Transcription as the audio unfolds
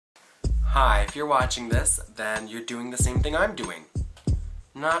Hi, if you're watching this, then you're doing the same thing I'm doing.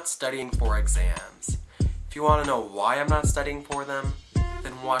 Not studying for exams. If you want to know why I'm not studying for them,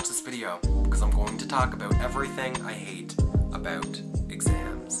 then watch this video, because I'm going to talk about everything I hate about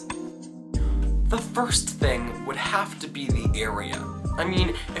exams. The first thing would have to be the area. I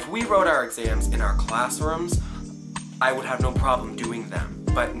mean, if we wrote our exams in our classrooms, I would have no problem doing them.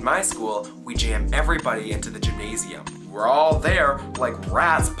 But in my school, we jam everybody into the gymnasium. We're all there like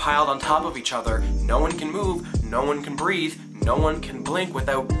rats piled on top of each other. No one can move, no one can breathe, no one can blink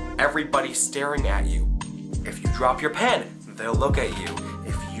without everybody staring at you. If you drop your pen, they'll look at you.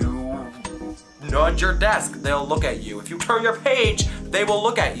 If you nudge your desk, they'll look at you. If you turn your page, they will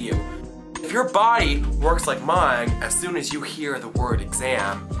look at you. If your body works like mine, as soon as you hear the word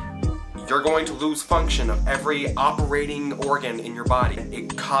exam, you're going to lose function of every operating organ in your body.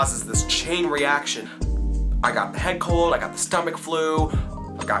 It causes this chain reaction. I got the head cold, I got the stomach flu,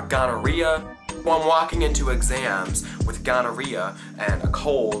 I got gonorrhea. When I'm walking into exams with gonorrhea and a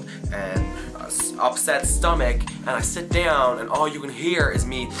cold and an upset stomach, and I sit down and all you can hear is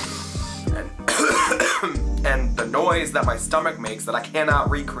me and, and the noise that my stomach makes that I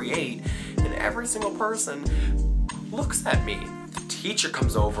cannot recreate, and every single person looks at me. The teacher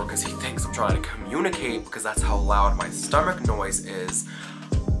comes over because he thinks I'm trying to communicate because that's how loud my stomach noise is.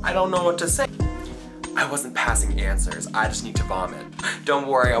 I don't know what to say. I wasn't passing answers, I just need to vomit. Don't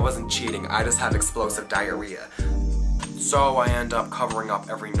worry, I wasn't cheating, I just have explosive diarrhea. So I end up covering up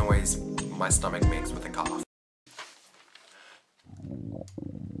every noise my stomach makes with a cough.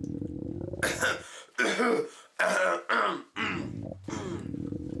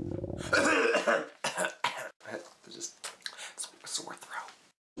 Just a sore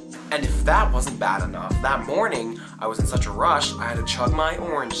throat. And if that wasn't bad enough, that morning I was in such a rush I had to chug my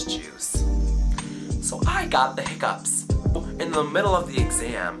orange juice. So I got the hiccups. In the middle of the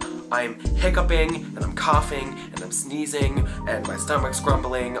exam, I'm hiccuping and I'm coughing and I'm sneezing and my stomach's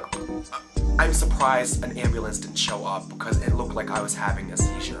grumbling. I'm surprised an ambulance didn't show up because it looked like I was having a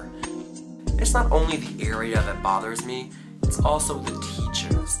seizure. It's not only the area that bothers me, it's also the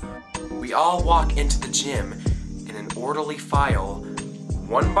teachers. We all walk into the gym in an orderly file,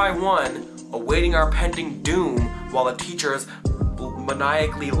 one by one, awaiting our pending doom while the teachers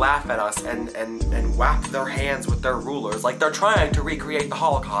maniacally laugh at us and whack their hands with their rulers like they're trying to recreate the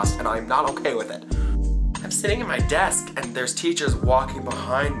Holocaust, and I'm not okay with it. I'm sitting at my desk and there's teachers walking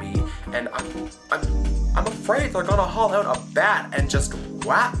behind me, and I'm afraid they're gonna haul out a bat and just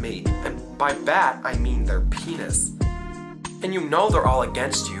whap me. And by bat, I mean their penis. And you know they're all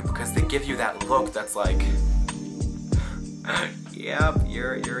against you because they give you that look that's like, yep,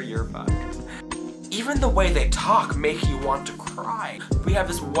 you're fucked. Even the way they talk make you want to cry. We have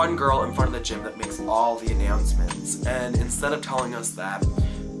this one girl in front of the gym that makes all the announcements, and instead of telling us that,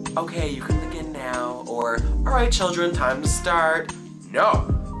 okay, you can begin now, or alright children, time to start,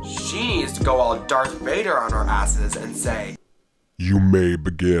 no, she needs to go all Darth Vader on our asses and say, you may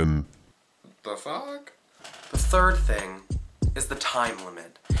begin. The fuck? The third thing is the time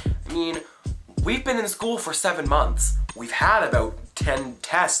limit. I mean, we've been in school for 7 months. We've had about 10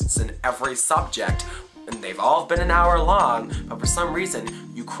 tests in every subject, and they've all been an hour long, but for some reason,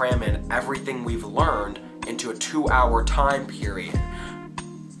 you cram in everything we've learned into a 2-hour time period.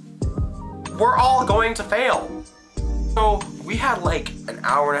 We're all going to fail. So we had like an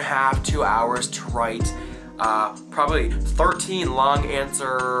hour and a half, 2 hours to write probably 13 long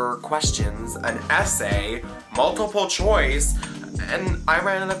answer questions, an essay, multiple choice, and I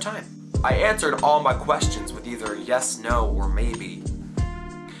ran out of time. I answered all my questions with either yes, no, or maybe.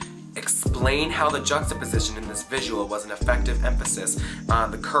 Explain how the juxtaposition in this visual was an effective emphasis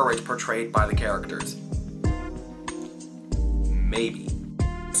on the courage portrayed by the characters. Maybe.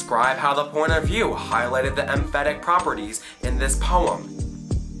 Describe how the point of view highlighted the emphatic properties in this poem.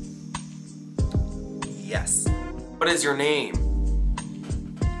 Yes. What is your name?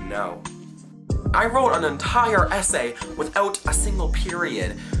 No. I wrote an entire essay without a single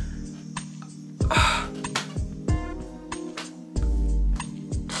period.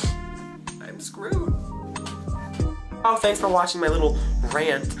 I'm screwed. Oh, thanks for watching my little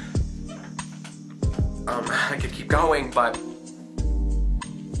rant. I could keep going, but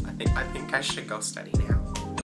I think I should go study now.